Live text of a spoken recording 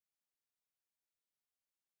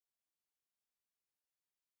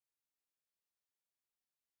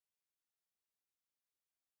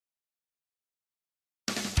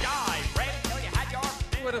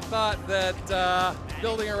would have thought that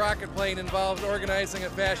building a rocket plane involved organizing a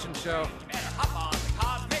fashion show?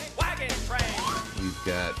 We've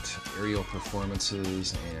got aerial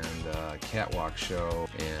performances and a catwalk show,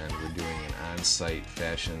 and we're doing an on-site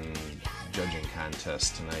fashion judging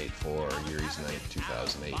contest tonight for Yuri's Night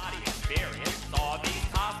 2008.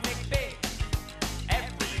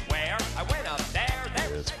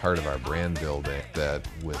 It's part of our brand building that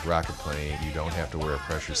with Rocket Plane, you don't have to wear a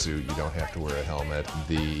pressure suit, you don't have to wear a helmet.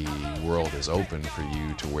 The world is open for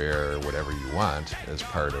you to wear whatever you want as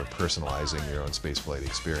part of personalizing your own spaceflight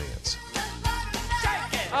experience.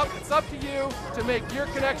 It's up to you to make your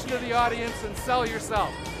connection to the audience and sell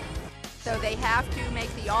yourself. So they have to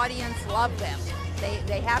make the audience love them.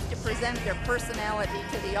 They have to present their personality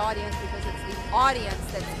to the audience because it's the audience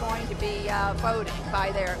that's going to be voting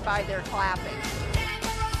by their clapping.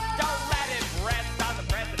 Don't let it rest on the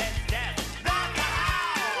president's desk.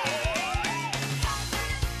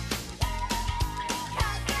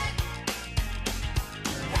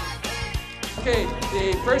 Okay,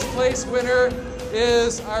 the first place winner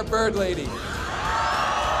is our bird lady.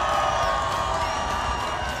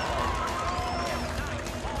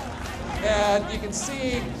 And you can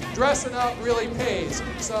see dressing up really pays.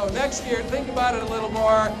 So next year, think about it a little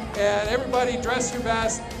more, and everybody dress your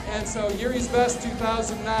best. And so Yuri's Best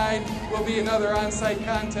 2009 will be another on-site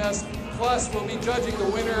contest. Plus, we'll be judging the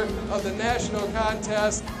winner of the national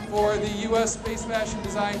contest for the U.S. Space Fashion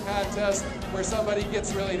Design Contest, where somebody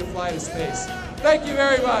gets really to fly to space. Thank you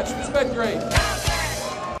very much. It's been great.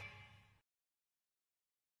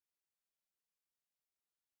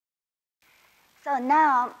 So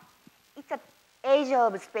now, it's an age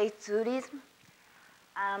of space tourism,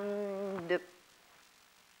 and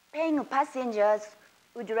paying passengers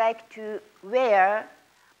would like to wear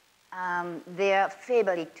their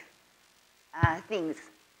favorite things.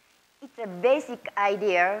 It's a basic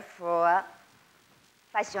idea for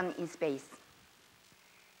fashion in space.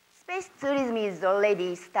 Space tourism is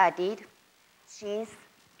already started since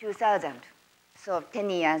 2000, so 10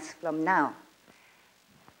 years from now.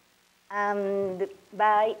 And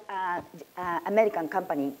by American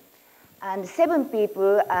company. And 7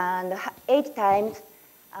 people and 8 times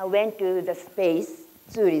went to the space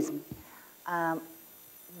tourism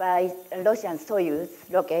by Russian Soyuz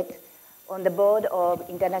rocket on the board of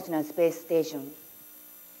International Space Station.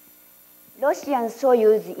 Russian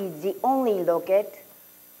Soyuz is the only rocket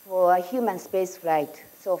for human space flight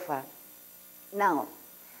so far. Now,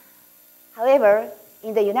 however,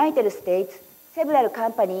 in the United States, several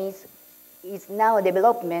companies is now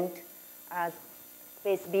development as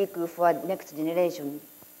space vehicle for next generation,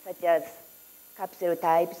 such as capsule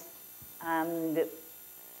types and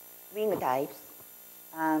wing types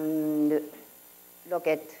and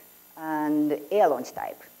rocket and air launch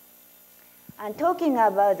type. And talking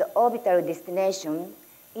about the orbital destination,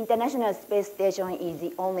 International Space Station is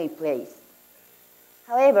the only place.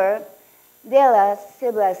 However, there are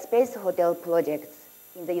several space hotel projects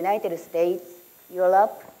in the United States,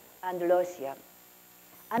 Europe, and Russia.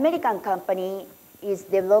 American company is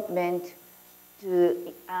development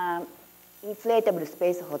to inflatable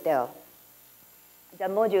space hotel. The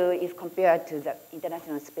module is compared to the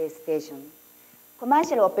International Space Station.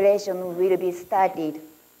 Commercial operation will be started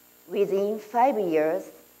within 5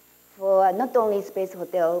 years for not only space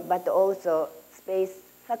hotel, but also space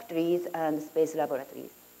factories and space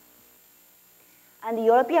laboratories. And the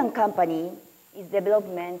European company is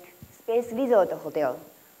development space resort hotel.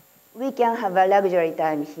 We can have a luxury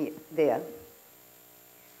time here, there.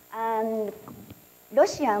 And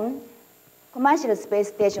Russian commercial space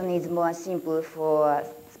station is more simple for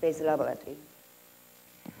space laboratory.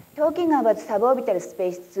 Talking about suborbital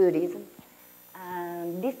space tourism,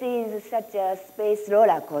 this is such a space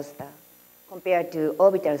roller coaster compared to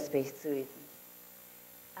orbital space tourism.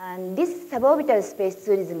 And this suborbital space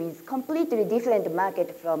tourism is completely different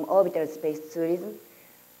market from orbital space tourism.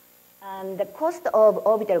 And the cost of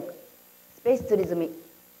orbital space tourism is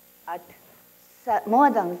at more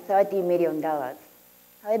than $30 million.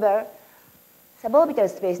 However, suborbital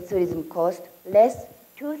space tourism costs less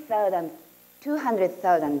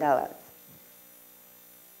 $200,000.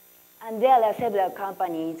 And there are several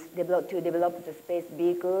companies to develop the space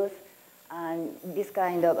vehicles and this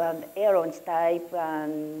kind of air launch type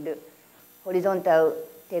and horizontal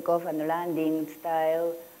takeoff and landing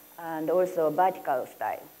style and also vertical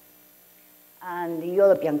style. And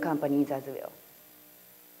European companies as well.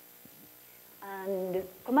 And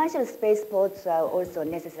commercial spaceports are also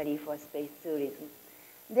necessary for space tourism.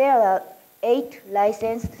 There are 8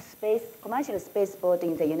 licensed commercial spaceports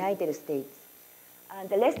in the United States. And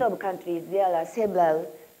the rest of countries, there are several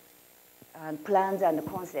and plans and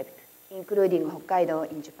concepts, including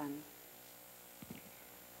Hokkaido in Japan.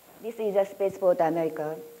 This is a spaceport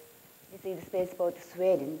America. This is spaceport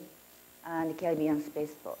Sweden and Caribbean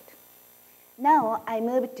spaceport. Now I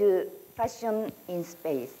move to fashion in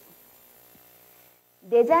space.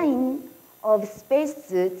 Design of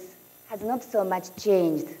spacesuits has not so much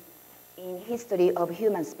changed in history of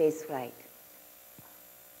human spaceflight.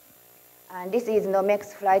 And this is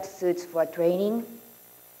Nomex flight suits for training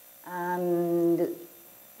and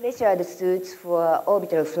pressured suits for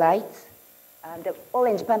orbital flights, and the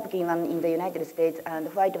orange pumpkin one in the United States and the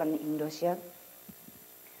white one in Russia,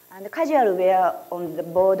 and casual wear on the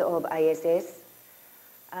board of ISS,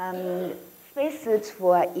 and spacesuits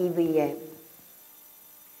for EVA.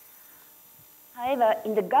 However,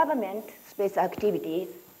 in the government space activities,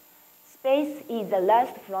 space is the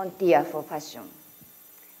last frontier for fashion.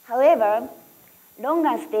 However,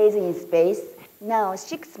 longer stays in space, now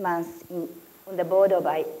 6 months on the board of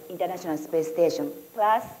International Space Station,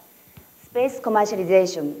 plus space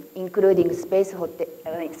commercialization, including space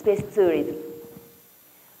tourism.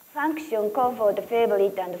 Function, comfort,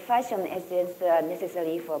 favorite, and fashion essence are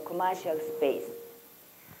necessary for commercial space.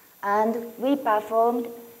 And we performed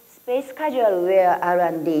space casual wear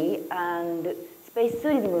R&D and space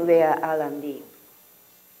tourism wear R&D,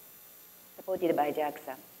 supported by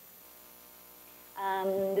JAXA.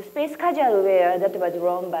 The space casual wear that was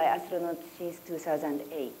worn by astronauts since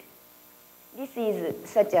 2008. This is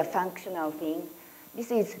such a functional thing.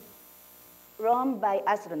 This is worn by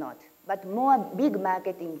astronauts, but more big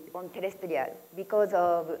marketing on terrestrial because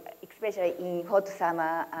of, especially in hot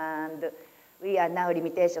summer, and we are now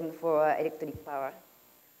limitation for electric power.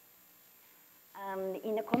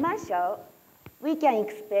 In the commercial, we can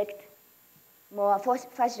expect more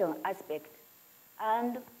fashion aspect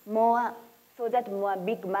and more, so that more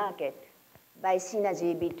big market by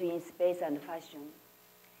synergy between space and fashion.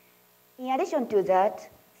 In addition to that,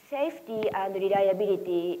 safety and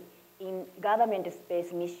reliability in government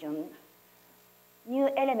space mission, new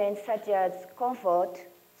elements such as comfort,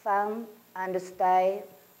 fun, and style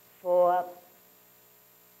will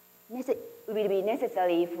be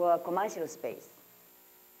necessary for commercial space,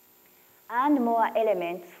 and more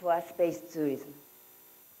elements for space tourism.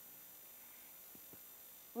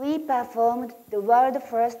 We performed the world's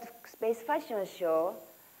first space fashion show,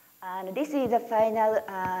 and this is the final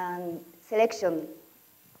selection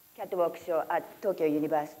catwalk show at Tokyo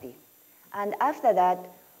University. And after that,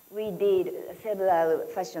 we did several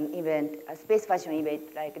fashion events, space fashion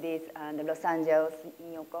events like this, and Los Angeles,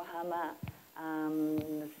 in Yokohama,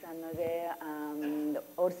 San Jose, and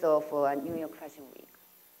also for New York Fashion Week.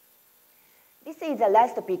 This is the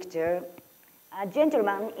last picture. A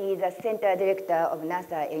gentleman is a center director of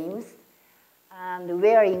NASA Ames and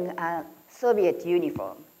wearing a Soviet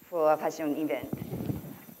uniform for a fashion event.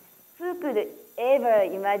 Who could ever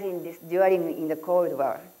imagine this during in the Cold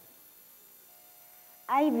War?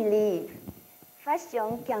 I believe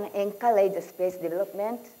fashion can encourage the space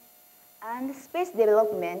development, and space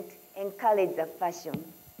development encourages the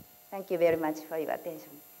fashion. Thank you very much for your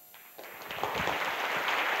attention.